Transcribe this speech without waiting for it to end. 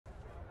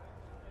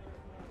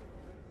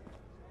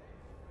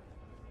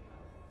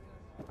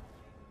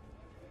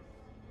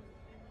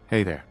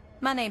Hey there.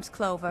 My name's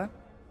Clover.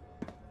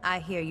 I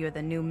hear you're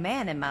the new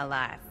man in my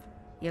life.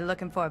 You're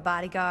looking for a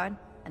bodyguard,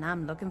 and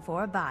I'm looking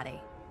for a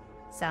body.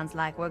 Sounds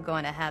like we're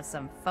going to have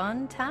some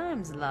fun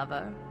times,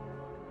 lover.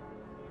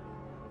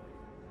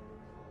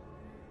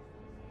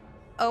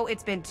 Oh,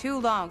 it's been too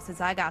long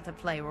since I got to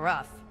play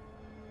rough.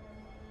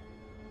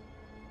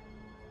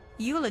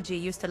 Eulogy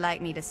used to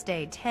like me to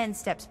stay 10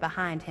 steps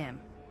behind him.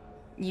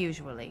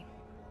 Usually.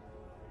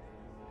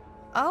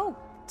 Oh,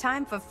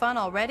 time for fun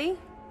already?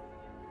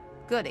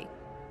 Goody.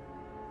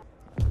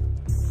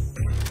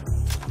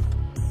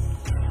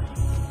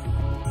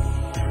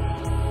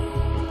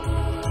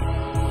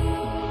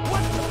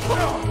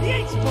 He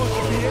ain't supposed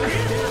to be in here!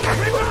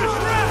 Bring him the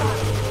strap!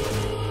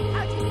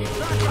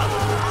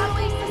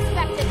 Always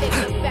suspected they'd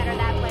look better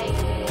that way.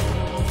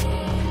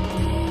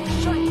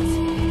 Shorts.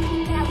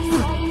 That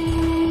was all.